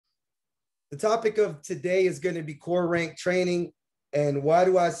The topic of today is going to be core rank training. And why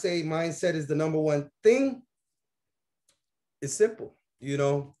do I say mindset is the number one thing? It's simple.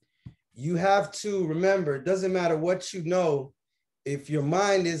 You have to remember, it doesn't matter what you know. If your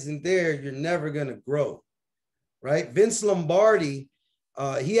mind isn't there, you're never going to grow, right? Vince Lombardi,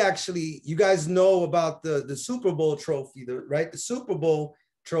 he actually, you guys know about the Super Bowl trophy, right? The Super Bowl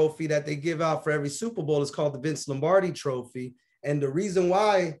trophy that they give out for every Super Bowl is called the Vince Lombardi trophy. And the reason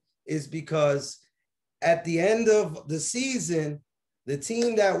why is because at the end of the season, the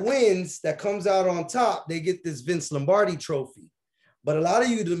team that wins, that comes out on top, they get this Vince Lombardi trophy. But a lot of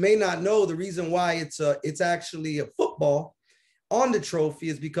you may not know the reason why it's actually a football on the trophy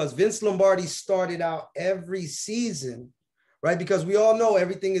is because Vince Lombardi started out every season, right? Because we all know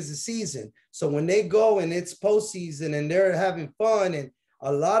everything is a season. So when they go and it's postseason and they're having fun, and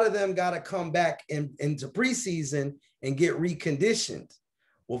a lot of them got to come back into preseason and get reconditioned.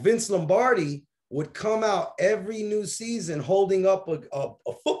 Well, Vince Lombardi would come out every new season holding up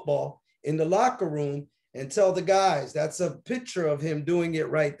a football in the locker room and tell the guys, that's a picture of him doing it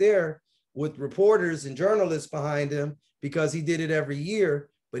right there with reporters and journalists behind him because he did it every year.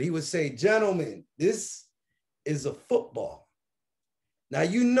 But he would say, gentlemen, this is a football. Now,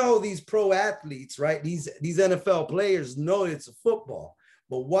 these pro athletes, right? These NFL players know it's a football.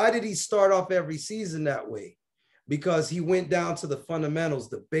 But why did he start off every season that way? Because he went down to the fundamentals,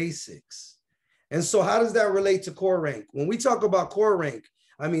 the basics. And so how does that relate to core rank? When we talk about core rank,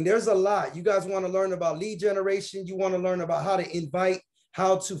 I mean, there's a lot. You guys want to learn about lead generation. You want to learn about how to invite,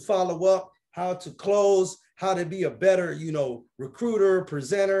 how to follow up, how to close, how to be a better, recruiter,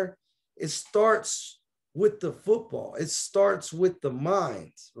 presenter. It starts with the football. It starts with the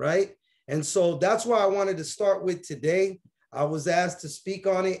mind, right? And so that's why I wanted to start with today. I was asked to speak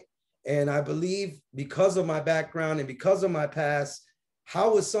on it. And I believe because of my background and because of my past,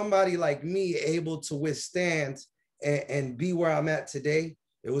 how was somebody like me able to withstand and be where I'm at today?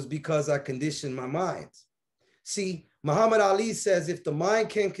 It was because I conditioned my mind. See, Muhammad Ali says, if the mind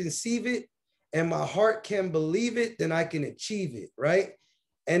can conceive it and my heart can believe it, then I can achieve it, right?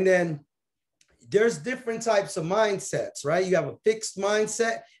 And then there's different types of mindsets, right? You have a fixed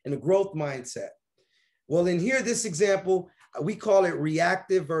mindset and a growth mindset. Well, in here, this example, we call it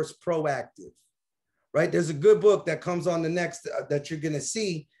reactive versus proactive, right? There's a good book that comes on the next that you're going to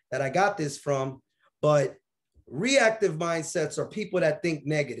see that I got this from, but reactive mindsets are people that think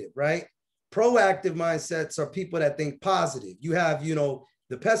negative, right? Proactive mindsets are people that think positive. You have,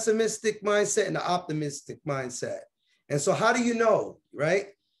 the pessimistic mindset and the optimistic mindset. And so how do you know, right?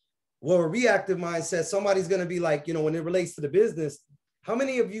 Well, a reactive mindset, somebody's going to be like, when it relates to the business, how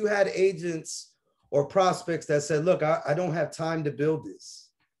many of you had agents or prospects that said, look, I don't have time to build this?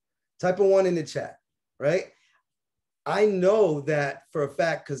 Type of one in the chat, right? I know that for a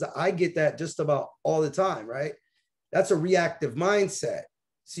fact because I get that just about all the time, right? That's a reactive mindset.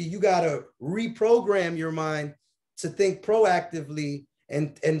 See, you got to reprogram your mind to think proactively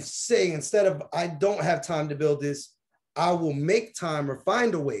and say, instead of I don't have time to build this, I will make time or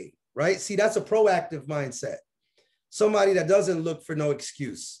find a way, right? See, that's a proactive mindset. Somebody that doesn't look for no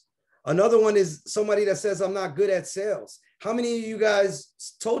excuse. Another one is somebody that says, I'm not good at sales. How many of you guys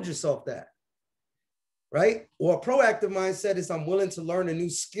told yourself that, right? Or a proactive mindset is I'm willing to learn a new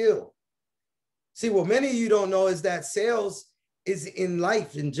skill. See, what many of you don't know is that sales is in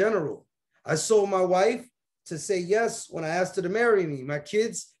life in general. I sold my wife to say yes when I asked her to marry me. My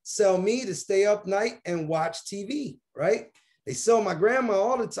kids sell me to stay up night and watch TV, right? They sell my grandma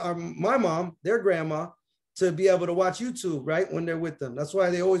all the time, my mom, their grandma, to be able to watch YouTube, right, when they're with them. That's why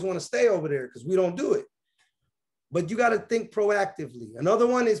they always want to stay over there, because we don't do it. But you got to think proactively. Another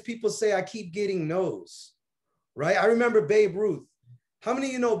one is people say, I keep getting no's, right? I remember Babe Ruth. How many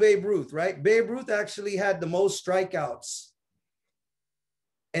of you know Babe Ruth, right? Babe Ruth actually had the most strikeouts.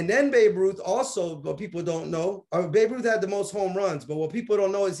 And then Babe Ruth also, what people don't know, Babe Ruth had the most home runs, but what people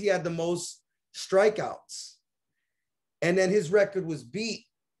don't know is he had the most strikeouts. And then his record was beat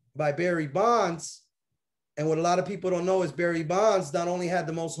by Barry Bonds. And what a lot of people don't know is Barry Bonds not only had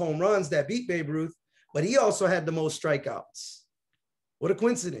the most home runs that beat Babe Ruth, but he also had the most strikeouts. What a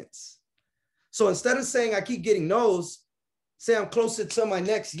coincidence. So instead of saying I keep getting no's, say I'm closer to my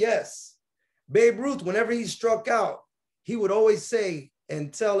next yes. Babe Ruth, whenever he struck out, he would always say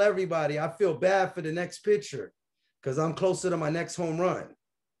and tell everybody, I feel bad for the next pitcher because I'm closer to my next home run.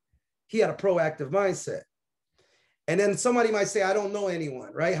 He had a proactive mindset. And then somebody might say, I don't know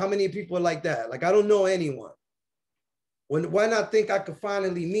anyone, right? How many people are like that? Like, I don't know anyone. Why not think I could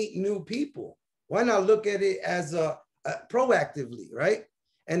finally meet new people? Why not look at it as proactively, right?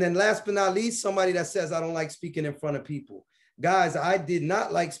 And then last but not least, somebody that says, I don't like speaking in front of people. guys, I did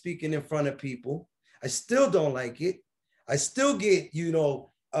not like speaking in front of people. I still don't like it. I still get,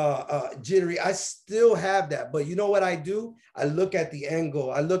 jittery. I still have that. But you know what I do? I look at the end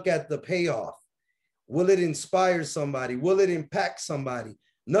goal. I look at the payoff. Will it inspire somebody? Will it impact somebody?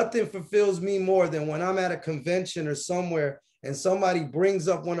 Nothing fulfills me more than when I'm at a convention or somewhere and somebody brings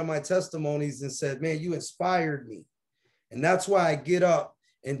up one of my testimonies and said, man, you inspired me. And that's why I get up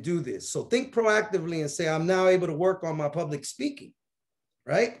and do this. So think proactively and say, I'm now able to work on my public speaking,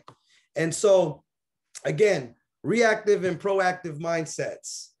 right? And so again, reactive and proactive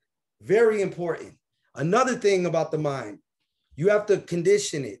mindsets, very important. Another thing about the mind, you have to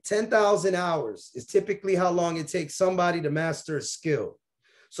condition it. 10,000 hours is typically how long it takes somebody to master a skill.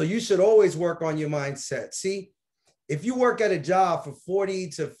 So you should always work on your mindset. See, if you work at a job for 40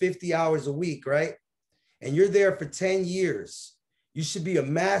 to 50 hours a week, right? And you're there for 10 years, you should be a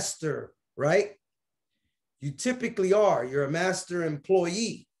master, right? You typically are. You're a master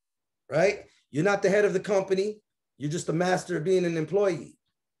employee, right? You're not the head of the company. You're just a master of being an employee.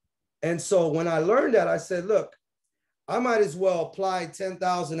 And so when I learned that, I said, look, I might as well apply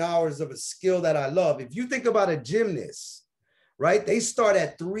 10,000 hours of a skill that I love. If you think about a gymnast, right? They start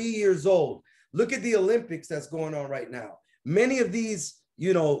at 3 years old. Look at the Olympics that's going on right now. Many of these,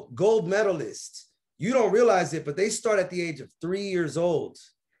 gold medalists, you don't realize it, but they start at the age of 3 years old,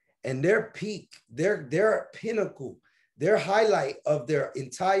 and their peak, their pinnacle, their highlight of their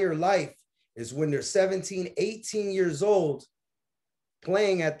entire life is when they're 17, 18 years old,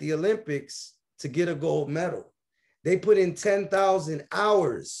 playing at the Olympics to get a gold medal. They put in 10,000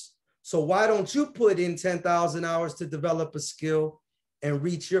 hours. So why don't you put in 10,000 hours to develop a skill and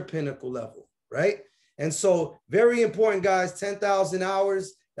reach your pinnacle level, right? And so very important, guys, 10,000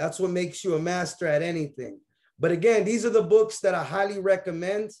 hours, that's what makes you a master at anything. But again, these are the books that I highly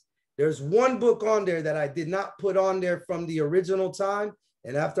recommend. There's one book on there that I did not put on there from the original time.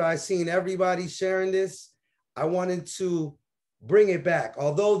 And after I seen everybody sharing this, I wanted to bring it back.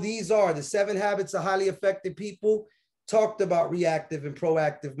 Although these are the 7 Habits of Highly Effective People, talked about reactive and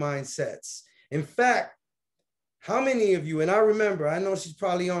proactive mindsets. In fact, how many of you, and I remember, I know she's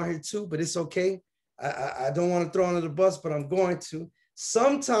probably on here too, but it's okay. I don't want to throw under the bus, but I'm going to.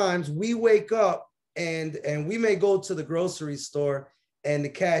 Sometimes we wake up and we may go to the grocery store and the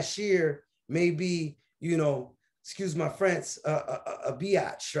cashier may be, excuse my French, a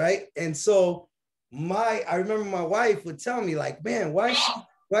biatch, right? And so I remember my wife would tell me like, man, why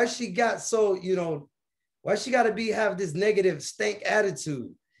she got so, why she got to have this negative stank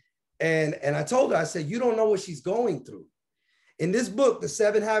attitude? And I told her, I said, you don't know what she's going through. In this book, The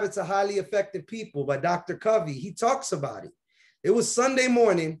 7 Habits of Highly Effective People by Dr. Covey, he talks about it. It was Sunday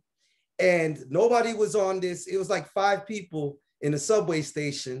morning and nobody was on this. It was like 5 people in a subway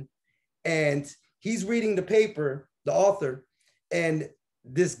station, and he's reading the paper, the author, and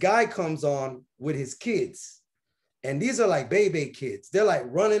this guy comes on with his kids. And these are like baby kids. They're like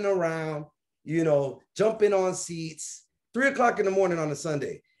running around, jumping on seats, 3 o'clock in the morning on a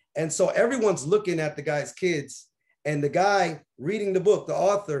Sunday. And so everyone's looking at the guy's kids, and the guy reading the book, the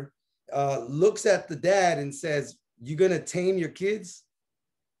author, looks at the dad and says, "You gonna tame your kids?"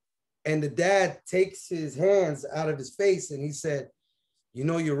 And the dad takes his hands out of his face and he said,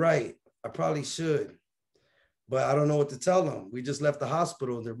 "You're right. I probably should, but I don't know what to tell them. We just left the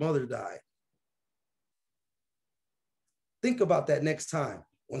hospital and their mother died." Think about that next time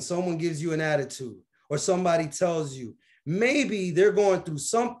when someone gives you an attitude or somebody tells you, maybe they're going through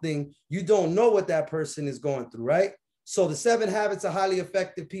something, you don't know what that person is going through, right? So the 7 Habits of Highly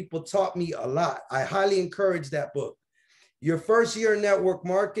Effective People taught me a lot. I highly encourage that book. Your first year in network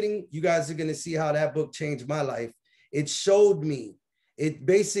marketing, you guys are going to see how that book changed my life. It showed me, it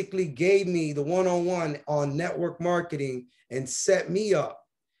basically gave me the one-on-one on network marketing and set me up.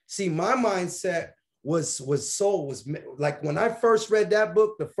 See, my mindset was like when I first read that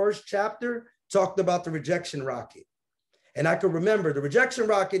book, the first chapter talked about the rejection rocket. And I can remember the rejection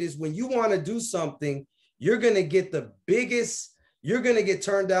rocket is when you want to do something, you're going to get the biggest, you're going to get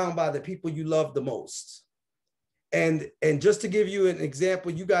turned down by the people you love the most. And just to give you an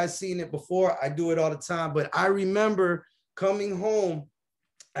example, you guys seen it before, I do it all the time, but I remember coming home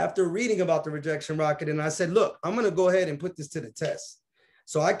after reading about the rejection rocket, and I said, look, I'm going to go ahead and put this to the test.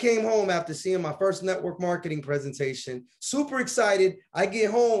 So I came home after seeing my first network marketing presentation, super excited. I get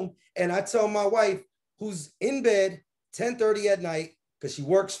home and I tell my wife, who's in bed, 10:30 at night, because she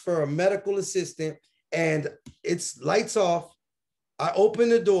works for a medical assistant, and it's lights off. I open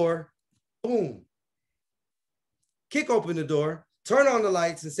the door, boom, kick open the door, turn on the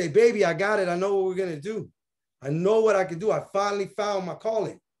lights and say, baby, I got it. I know what we're going to do. I know what I can do. I finally found my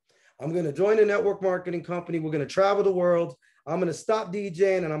calling. I'm going to join a network marketing company. We're going to travel the world. I'm going to stop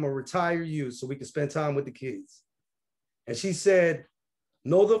DJing and I'm going to retire you so we can spend time with the kids. And she said,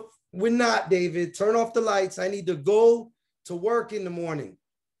 no, we're not, David. Turn off the lights. I need to go to work in the morning.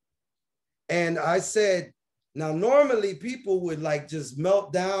 And I said, now, normally people would like just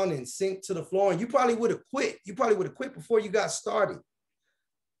melt down and sink to the floor, and you probably would have quit. You probably would have quit before you got started.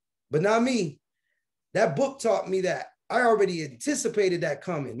 But not me. That book taught me that. I already anticipated that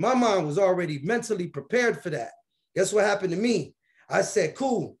coming. My mind was already mentally prepared for that. Guess what happened to me? I said,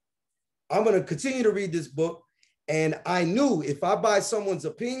 cool, I'm going to continue to read this book. And I knew if I buy someone's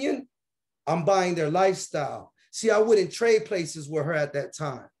opinion, I'm buying their lifestyle. See, I wouldn't trade places with her at that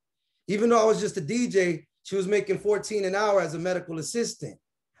time. Even though I was just a DJ, she was making $14 an hour as a medical assistant.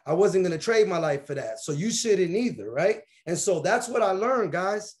 I wasn't going to trade my life for that. So you shouldn't either, right? And so that's what I learned,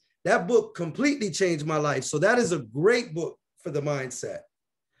 guys. That book completely changed my life. So that is a great book for the mindset.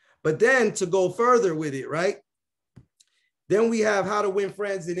 But then to go further with it, right? Then we have How to Win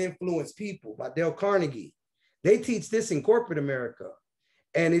Friends and Influence People by Dale Carnegie. They teach this in corporate America.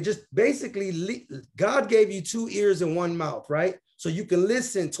 And it just basically, God gave you 2 ears and 1 mouth, right? So you can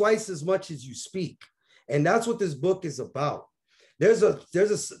listen twice as much as you speak. And that's what this book is about. There's a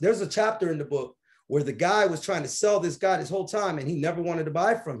chapter in the book where the guy was trying to sell this guy this whole time and he never wanted to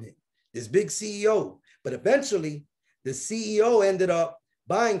buy from him, this big CEO. But eventually the CEO ended up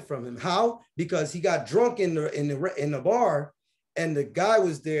buying from him. How? Because he got drunk in the bar and the guy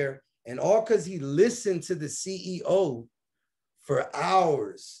was there, and all because he listened to the CEO for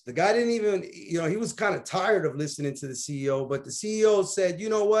hours. The guy didn't even, he was kind of tired of listening to the CEO, but the CEO said, you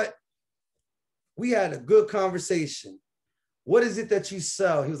know what? We had a good conversation. What is it that you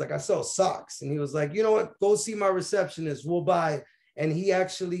sell? He was like, I sell socks. And he was like, you know what? Go see my receptionist. We'll buy it. And he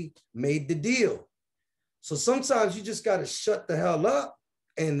actually made the deal. So sometimes you just got to shut the hell up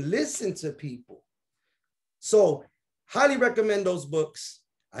and listen to people. So highly recommend those books.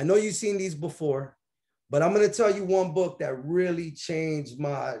 I know you've seen these before, but I'm going to tell you one book that really changed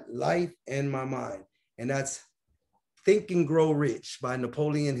my life and my mind. And that's Think and Grow Rich by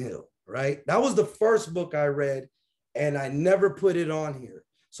Napoleon Hill, right? That was the first book I read, and I never put it on here.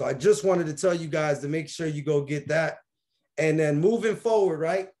 So I just wanted to tell you guys to make sure you go get that. And then moving forward,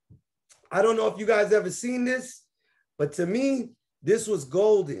 right? I don't know if you guys ever seen this, but to me, this was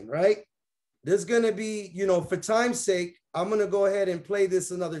golden, right? There's going to be, for time's sake, I'm going to go ahead and play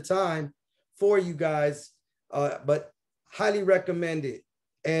this another time for you guys, but highly recommend it.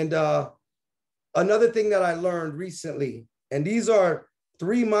 And another thing that I learned recently, and these are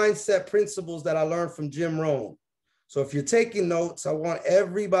 3 mindset principles that I learned from Jim Rohn. So if you're taking notes, I want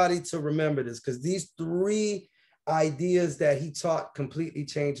everybody to remember this, because these 3 ideas that he taught completely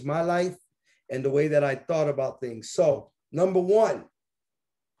changed my life and the way that I thought about things. So number 1,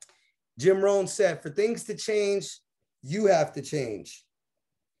 Jim Rohn said, for things to change, you have to change.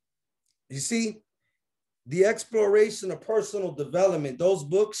 You see, the exploration of personal development, those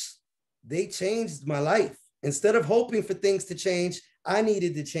books, they changed my life. Instead of hoping for things to change, I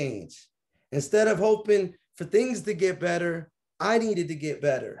needed to change. Instead of hoping for things to get better, I needed to get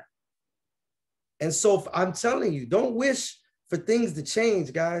better. And so I'm telling you, don't wish for things to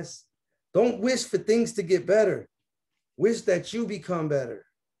change, guys. Don't wish for things to get better. Wish that you become better.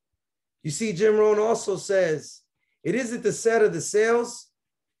 You see, Jim Rohn also says, it isn't the set of the sails.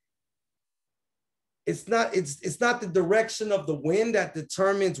 It's not the direction of the wind that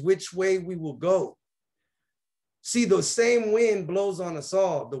determines which way we will go. See, the same wind blows on us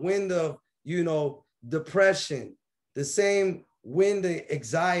all. The wind of, depression, the same wind of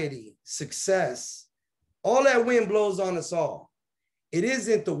anxiety, success. All that wind blows on us all. It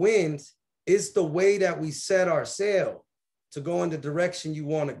isn't the wind, it's the way that we set our sail to go in the direction you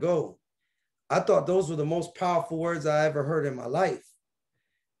want to go. I thought those were the most powerful words I ever heard in my life.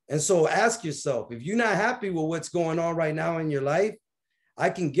 And so ask yourself, if you're not happy with what's going on right now in your life,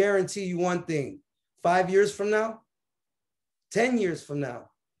 I can guarantee you one thing: 5 years from now, 10 years from now,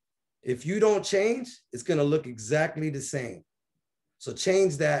 if you don't change, it's going to look exactly the same. So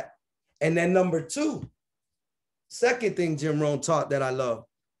change that. And then number 2, second thing Jim Rohn taught that I love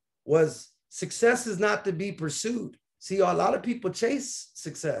was success is not to be pursued. See, a lot of people chase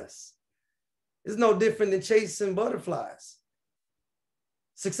success. It's no different than chasing butterflies.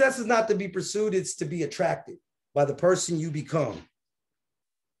 Success is not to be pursued, it's to be attracted by the person you become.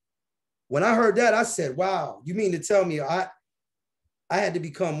 When I heard that, I said, wow, you mean to tell me I had to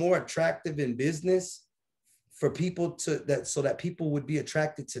become more attractive in business for people so that people would be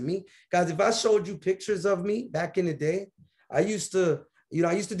attracted to me? Guys, if I showed you pictures of me back in the day, I used to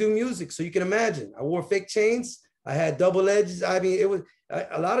do music. So you can imagine, I wore fake chains. I had double edges. I mean,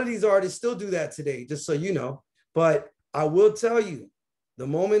 a lot of these artists still do that today, just so you know. But I will tell you, the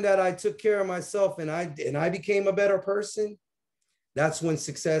moment that I took care of myself and I became a better person, that's when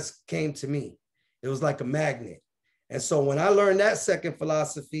success came to me. It was like a magnet. And so when I learned that second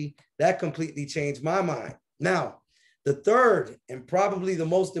philosophy, that completely changed my mind. Now, the third and probably the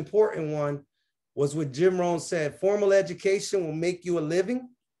most important one was what Jim Rohn said: formal education will make you a living,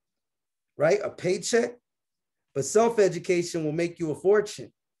 right? A paycheck, but self-education will make you a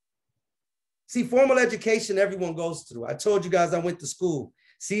fortune. See, formal education, everyone goes through. I told you guys I went to school.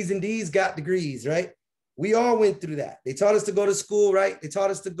 C's and D's got degrees, right? We all went through that. They taught us to go to school, right? They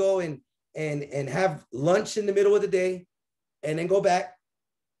taught us to go and have lunch in the middle of the day and then go back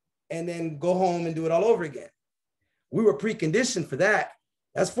and then go home and do it all over again. We were preconditioned for that.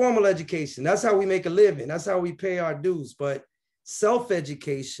 That's formal education. That's how we make a living. That's how we pay our dues. But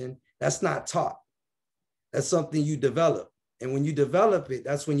self-education, that's not taught. That's something you develop. And when you develop it,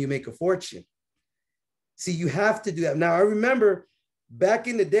 that's when you make a fortune. See, you have to do that. Now, I remember back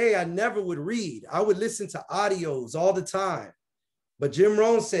in the day, I never would read. I would listen to audios all the time. But Jim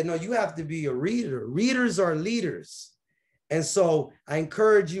Rohn said, no, you have to be a reader. Readers are leaders. And so I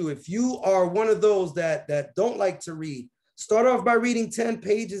encourage you, if you are one of those that don't like to read, start off by reading 10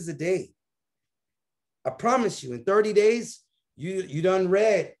 pages a day. I promise you, in 30 days, you done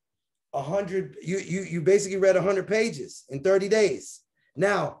read 100, you basically read 100 pages in 30 days.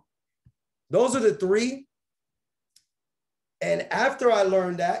 Now, those are the three. And after I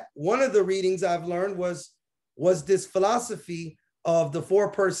learned that, one of the readings I've learned was this philosophy of the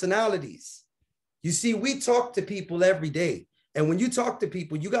 4 personalities. You see, we talk to people every day. And when you talk to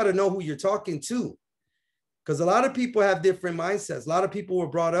people, you got to know who you're talking to. Because a lot of people have different mindsets. A lot of people were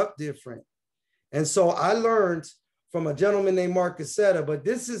brought up different. And so I learned from a gentleman named Marquez, but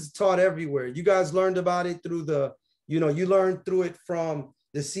this is taught everywhere. You guys learned about it through you learned through it from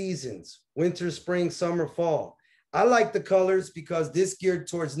the seasons: winter, spring, summer, fall. I like the colors because this geared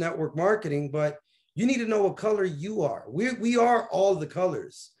towards network marketing, but you need to know what color you are. We are all the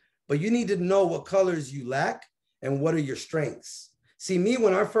colors, but you need to know what colors you lack and what are your strengths. See, me,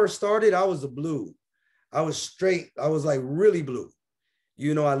 when I first started, I was a blue. I was straight. I was like really blue.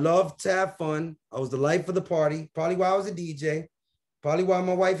 I loved to have fun. I was the life of the party, probably why I was a DJ, probably why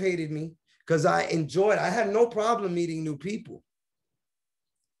my wife hated me, because I had no problem meeting new people.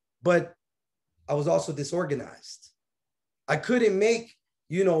 But I was also disorganized. I couldn't make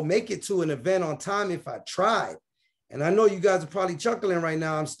it to an event on time if I tried. And I know you guys are probably chuckling right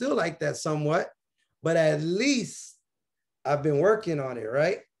now. I'm still like that somewhat, but at least I've been working on it,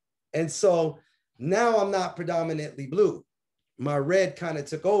 right? And so now I'm not predominantly blue. My red kind of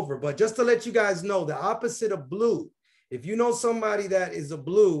took over. But just to let you guys know, the opposite of blue, if you know somebody that is a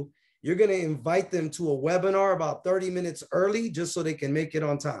blue, you're going to invite them to a webinar about 30 minutes early just so they can make it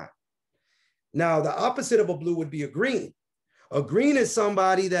on time. Now, the opposite of a blue would be a green. A green is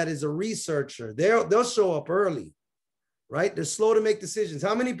somebody that is a researcher. They'll show up early, right? They're slow to make decisions.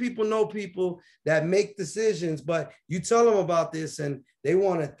 How many people know people that make decisions, but you tell them about this and they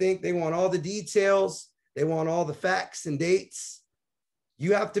want to think, they want all the details, they want all the facts and dates.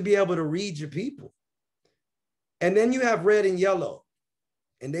 You have to be able to read your people. And then you have red and yellow,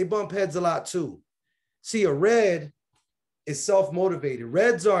 and they bump heads a lot too. See, a red is self-motivated.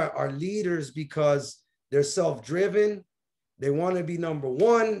 Reds are leaders because they're self-driven. They want to be number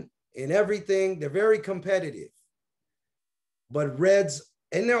one in everything. They're very competitive. But reds,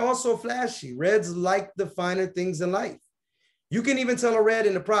 and they're also flashy. Reds like the finer things in life. You can even tell a red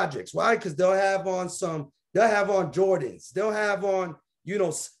in the projects. Why? Because they'll have on Jordans. They'll have on,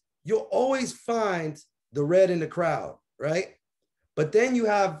 you'll always find the red in the crowd, right? But then you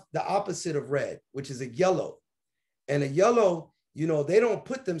have the opposite of red, which is a yellow. And a yellow, they don't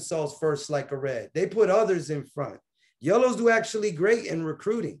put themselves first like a red. They put others in front. Yellows do actually great in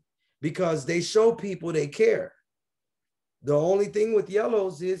recruiting because they show people they care. The only thing with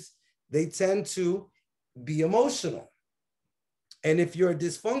yellows is they tend to be emotional. And if you're a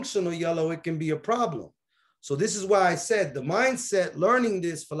dysfunctional yellow, it can be a problem. So this is why I said the mindset, learning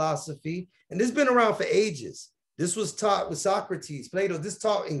this philosophy, and this has been around for ages. This was taught with Socrates, Plato, this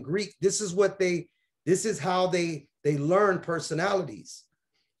taught in Greek. This is how they learn personalities.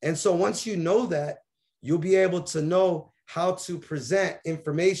 And so once you know that, you'll be able to know how to present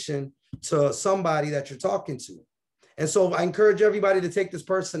information to somebody that you're talking to. And so I encourage everybody to take this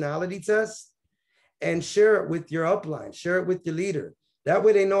personality test and share it with your upline, share it with your leader. That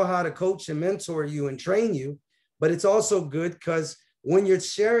way they know how to coach and mentor you and train you. But it's also good because when you're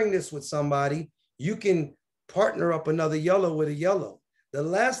sharing this with somebody, you can partner up another yellow with a yellow. The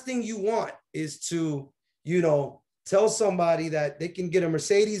last thing you want is to, tell somebody that they can get a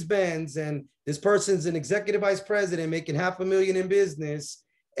Mercedes Benz and this person's an executive vice president making $500,000 in business,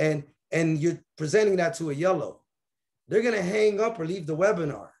 and you're presenting that to a yellow, they're going to hang up or leave the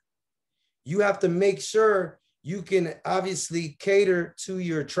webinar. You have to make sure you can obviously cater to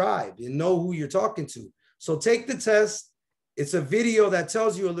your tribe and know who you're talking to. So take the test. It's a video that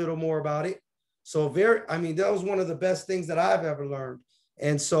tells you a little more about it. So that was one of the best things that I've ever learned.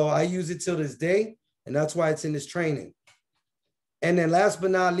 And so I use it till this day. And that's why it's in this training. And then last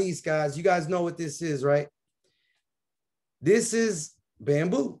but not least, guys, you guys know what this is, right? This is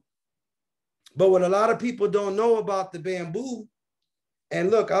bamboo. But what a lot of people don't know about the bamboo,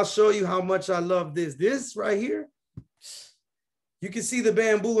 and look, I'll show you how much I love this. This right here, you can see the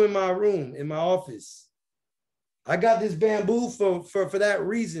bamboo in my room, in my office. I got this bamboo for that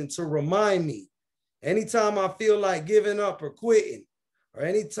reason, to remind me. Anytime I feel like giving up or quitting, or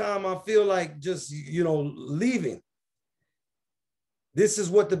anytime I feel like just, leaving, this is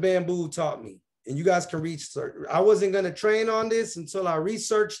what the bamboo taught me. And you guys can research. I wasn't going to train on this until I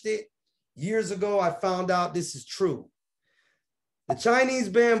researched it. Years ago, I found out this is true. The Chinese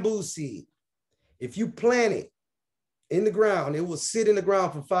bamboo seed, if you plant it in the ground, it will sit in the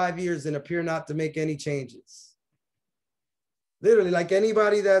ground for 5 years and appear not to make any changes. Literally, like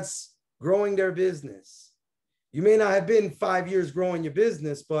anybody that's growing their business. You may not have been 5 years growing your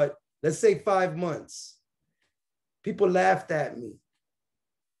business, but let's say 5 months. People laughed at me.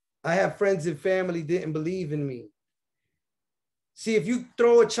 I have friends and family didn't believe in me. See, if you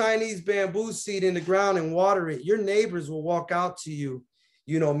throw a Chinese bamboo seed in the ground and water it, your neighbors will walk out to you,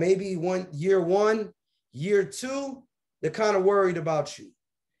 maybe year 2, they're kind of worried about you.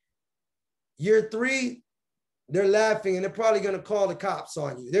 Year 3, they're laughing and they're probably going to call the cops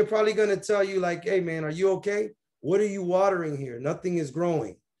on you. They're probably going to tell you like, hey man, are you okay? What are you watering here? Nothing is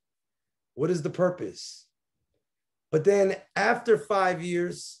growing. What is the purpose? But then after 5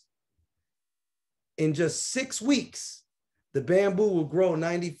 years, in just 6 weeks, the bamboo will grow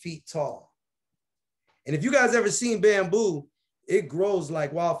 90 feet tall. And if you guys ever seen bamboo, it grows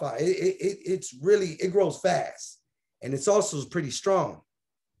like wildfire. It grows fast. And it's also pretty strong.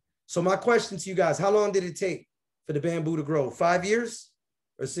 So my question to you guys, how long did it take for the bamboo to grow? 5 years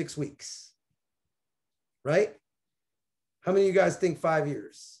or 6 weeks? Right? How many of you guys think 5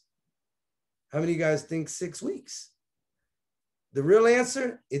 years? How many of you guys think 6 weeks? The real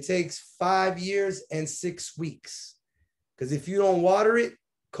answer, it takes 5 years and 6 weeks. Because if you don't water it,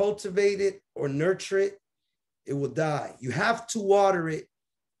 cultivate it, or nurture it, it will die. You have to water it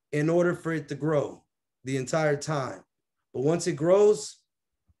in order for it to grow the entire time. But once it grows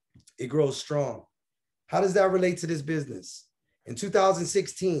strong. How does that relate to this business? In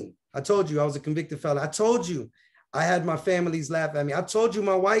 2016, I told you I was a convicted felon. I told you I had my families laugh at me. I told you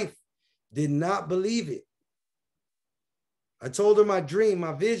my wife did not believe it. I told her my dream,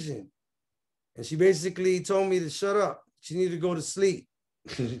 my vision. And she basically told me to shut up. She needed to go to sleep,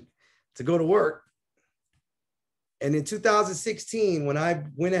 to go to work. And in 2016, when I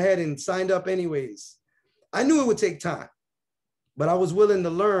went ahead and signed up anyways, I knew it would take time, but I was willing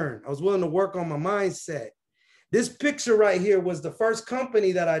to learn. I was willing to work on my mindset. This picture right here was the first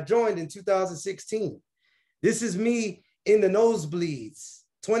company that I joined in 2016. This is me in the nosebleeds,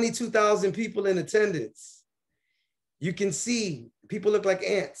 22,000 people in attendance. You can see people look like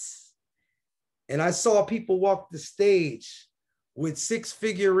ants. And I saw people walk the stage with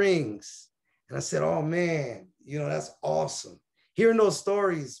 6-figure rings. And I said, oh man, that's awesome. Hearing those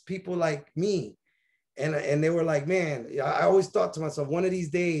stories, people like me, and they were like, man, I always thought to myself, one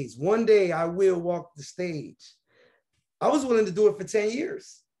day I will walk the stage. I was willing to do it for 10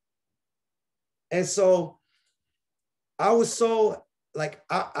 years. And so I was so like,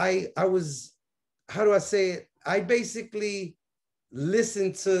 I was, how do I say it? I basically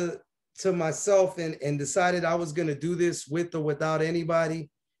listened to myself and decided I was going to do this with or without anybody.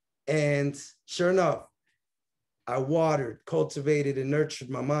 And sure enough, I watered, cultivated, and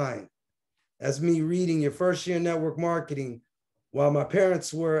nurtured my mind. That's me reading your first year in network marketing while my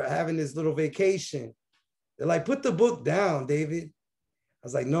parents were having this little vacation. They're like, put the book down, David. I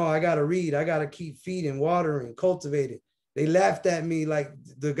was like, no, I got to read. I got to keep feeding, watering, cultivating. They laughed at me like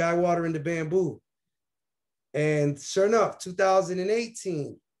the guy watering the bamboo. And sure enough,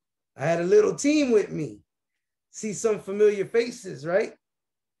 2018, I had a little team with me. See some familiar faces, right?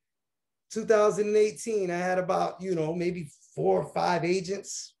 2018, I had about, maybe 4 or 5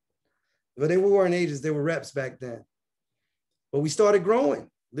 agents. But they weren't agents, they were reps back then. But we started growing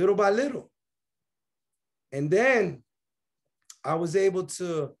little by little. And then I was able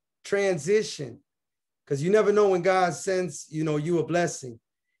to transition, because you never know when God sends, you a blessing.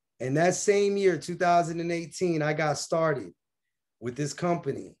 And that same year, 2018, I got started with this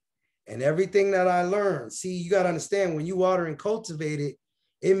company. And everything that I learned, see, you got to understand, when you water and cultivate it,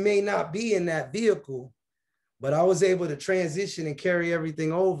 it may not be in that vehicle, but I was able to transition and carry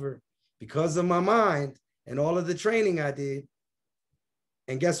everything over because of my mind and all of the training I did.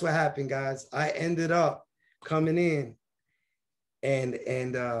 And guess what happened, guys? I ended up coming in and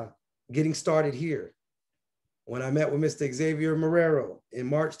getting started here when I met with Mr. Xavier Marrero in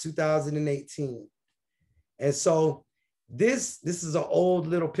March 2018. And so this is an old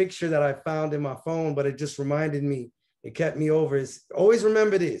little picture that I found in my phone, but it just reminded me, it kept me over. It's, always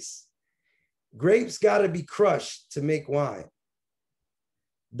remember this: grapes got to be crushed to make wine.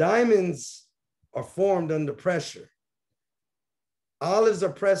 Diamonds are formed under pressure. Olives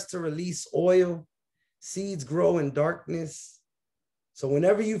are pressed to release oil. Seeds grow in darkness. So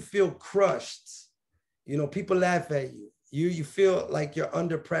whenever you feel crushed, you know, people laugh at you. You feel like you're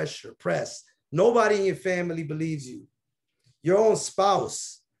under pressure, pressed. Nobody in your family believes you. Your own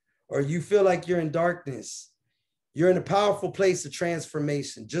spouse, or you feel like you're in darkness. You're in a powerful place of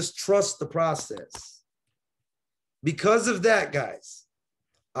transformation. Just trust the process. Because of that, guys,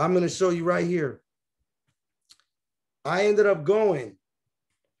 I'm going to show you right here. I ended up going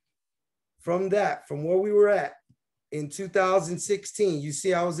from where we were at in 2016. You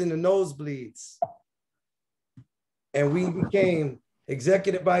see, I was in the nosebleeds. And we became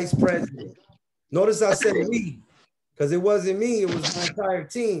executive vice president. Notice I said we, because it wasn't me, it was my entire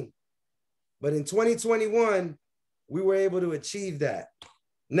team. But in 2021, we were able to achieve that.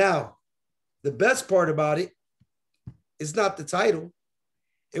 Now, the best part about it is not the title.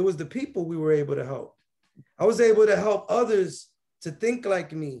 It was the people we were able to help. I was able to help others to think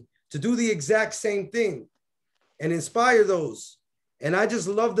like me, to do the exact same thing and inspire those. And I just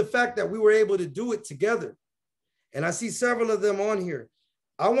love the fact that we were able to do it together. And I see several of them on here.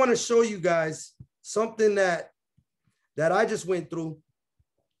 I want to show you guys something that I just went through.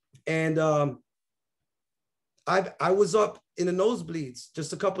 And I was up in the nosebleeds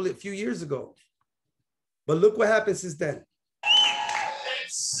just a few years ago. But look what happened since then.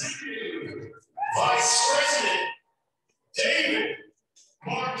 Vice President David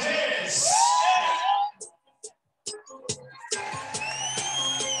Marquez.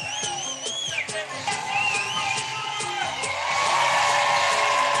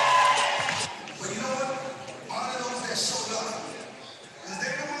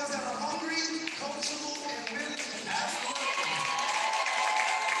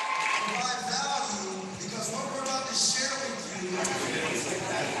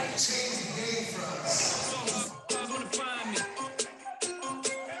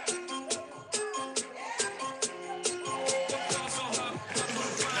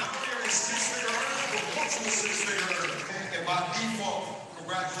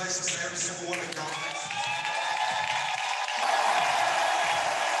 Congratulations to every single one of you.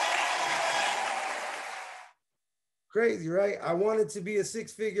 Crazy, right? I wanted to be a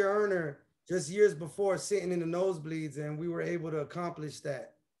six-figure earner just years before, sitting in the nosebleeds, and we were able to accomplish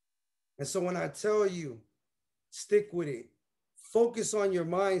that. And so when I tell you, stick with it, focus on your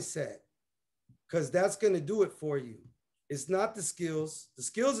mindset, because that's going to do it for you. It's not the skills. The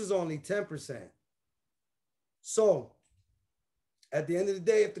skills is only 10%. So at the end of the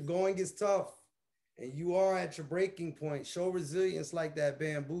day, if the going gets tough and you are at your breaking point, show resilience like that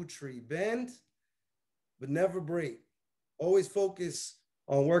bamboo tree. Bend, but never break. Always focus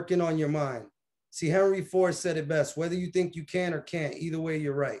on working on your mind. See, Henry Ford said it best: whether you think you can or can't, either way,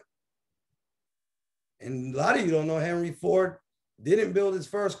 you're right. And a lot of you don't know Henry Ford didn't build his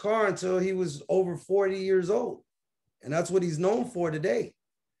first car until he was over 40 years old. And that's what he's known for today.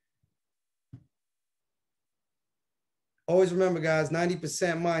 Always remember, guys, 90%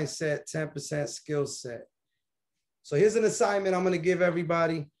 mindset, 10% skill set. So here's an assignment I'm going to give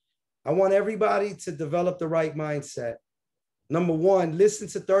everybody. I want everybody to develop the right mindset. Number one, listen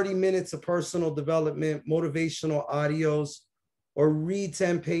to 30 minutes of personal development, motivational audios, or read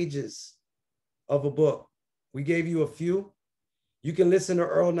 10 pages of a book. We gave you a few. You can listen to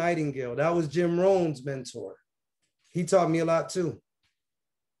Earl Nightingale. That was Jim Rohn's mentor. He taught me a lot too.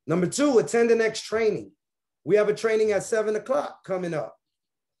 Number two, attend the next training. We have a training at 7 o'clock coming up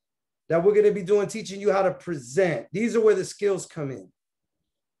that we're going to be doing, teaching you how to present. These are where the skills come in.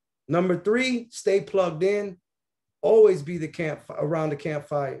 Number three, stay plugged in. Always be around the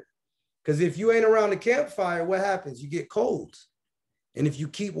campfire. Because if you ain't around the campfire, what happens? You get cold. And if you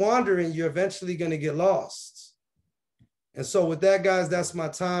keep wandering, you're eventually going to get lost. And so with that, guys, that's my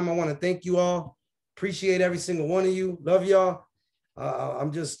time. I want to thank you all. Appreciate every single one of you. Love y'all.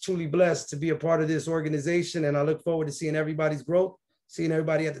 I'm just truly blessed to be a part of this organization, and I look forward to seeing everybody's growth. Seeing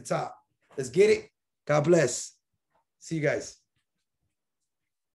everybody at the top. Let's get it. God bless. See you guys.